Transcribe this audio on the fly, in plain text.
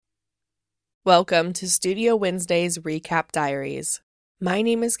Welcome to Studio Wednesday's Recap Diaries. My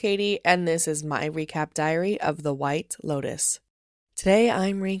name is Katie, and this is my recap diary of The White Lotus. Today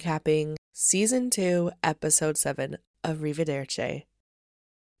I'm recapping Season 2, Episode 7, Arrivederci.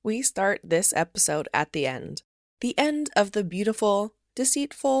 We start this episode at the end of the beautiful,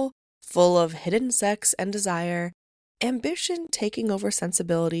 deceitful, full of hidden sex and desire, ambition taking over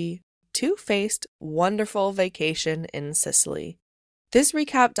sensibility, two-faced, wonderful vacation in Sicily. This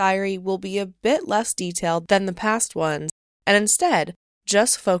recap diary will be a bit less detailed than the past ones, and instead,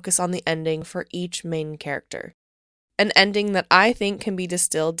 just focus on the ending for each main character. An ending that I think can be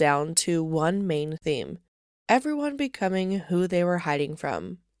distilled down to one main theme: everyone becoming who they were hiding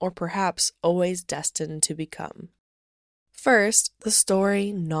from, or perhaps always destined to become. First, the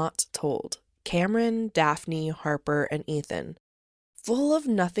story not told. Cameron, Daphne, Harper, and Ethan. Full of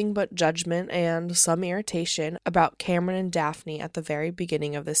nothing but judgment and some irritation about Cameron and Daphne at the very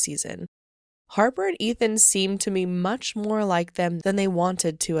beginning of the season. Harper and Ethan seemed to me much more like them than they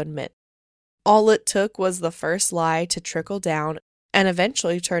wanted to admit. All it took was the first lie to trickle down and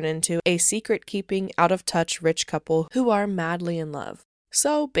eventually turn into a secret-keeping, out-of-touch rich couple who are madly in love.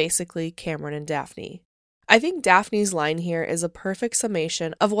 So basically, Cameron and Daphne. I think Daphne's line here is a perfect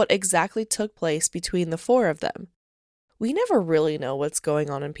summation of what exactly took place between the four of them. We never really know what's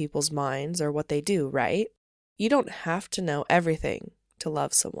going on in people's minds or what they do, right? You don't have to know everything to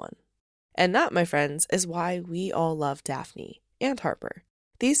love someone. And that, my friends, is why we all love Daphne and Harper.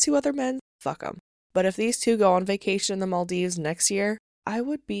 These two other men, fuck them. But if these two go on vacation in the Maldives next year, I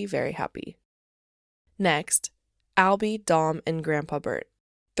would be very happy. Next, Albie, Dom, and Grandpa Bert.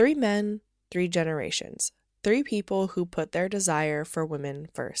 3 men, 3 generations. 3 people who put their desire for women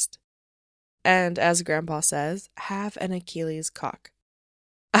first. And as Grandpa says, have an Achilles cock.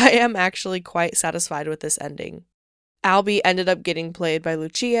 I am actually quite satisfied with this ending. Albie ended up getting played by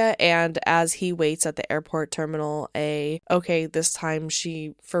Lucia, and as he waits at the airport terminal, this time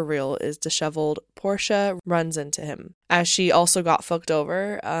she for real is disheveled, Portia runs into him. As she also got fucked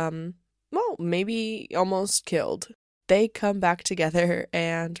over, maybe almost killed. They come back together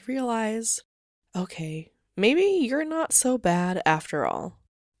and realize, okay, maybe you're not so bad after all.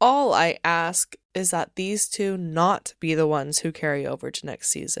 All I ask is that these two not be the ones who carry over to next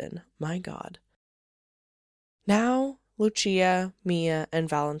season. My God. Now, Lucia, Mia, and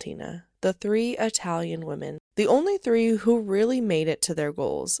Valentina, the 3 Italian women, the only 3 who really made it to their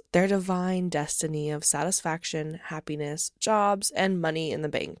goals, their divine destiny of satisfaction, happiness, jobs, and money in the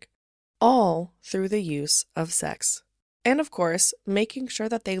bank. All through the use of sex. And of course, making sure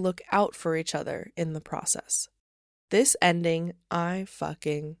that they look out for each other in the process. This ending, I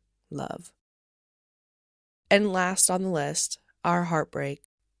fucking love. And last on the list, our heartbreak,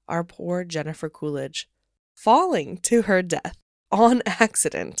 our poor Jennifer Coolidge, falling to her death on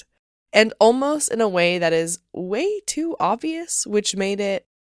accident, and almost in a way that is way too obvious, which made it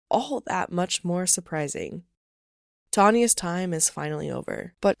all that much more surprising. Tanya's time is finally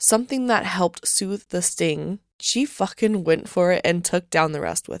over, but something that helped soothe the sting, she fucking went for it and took down the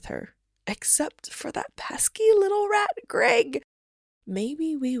rest with her. Except for that pesky little rat, Greg.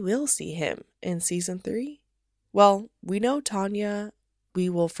 Maybe we will see him in season 3? Well, we know Tanya, we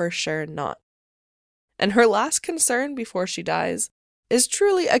will for sure not. And her last concern before she dies is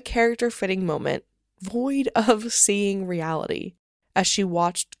truly a character-fitting moment, void of seeing reality, as she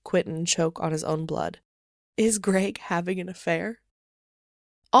watched Quentin choke on his own blood. Is Greg having an affair?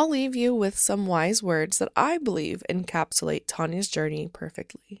 I'll leave you with some wise words that I believe encapsulate Tanya's journey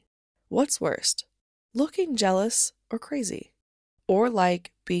perfectly. What's worst, looking jealous or crazy? Or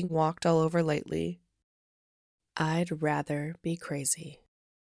like being walked all over lately? I'd rather be crazy.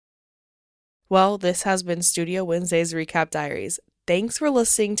 Well, this has been Studio Wednesday's Recap Diaries. Thanks for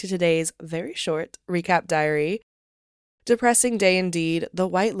listening to today's very short recap diary. Depressing day indeed. The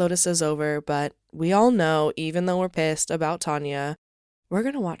White Lotus is over, but we all know, even though we're pissed about Tanya, we're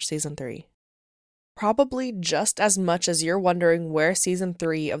gonna watch season 3. Probably just as much as you're wondering where season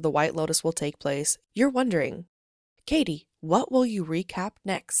 3 of The White Lotus will take place, you're wondering, Katie, what will you recap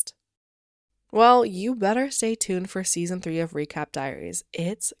next? Well, you better stay tuned for season 3 of Recap Diaries.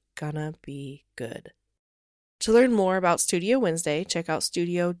 It's gonna be good. To learn more about Studio Wednesday, check out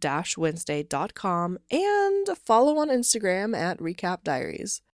studio-wednesday.com and follow on Instagram at Recap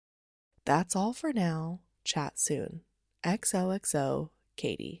Diaries. That's all for now. Chat soon. XOXO,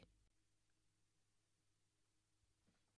 Katie.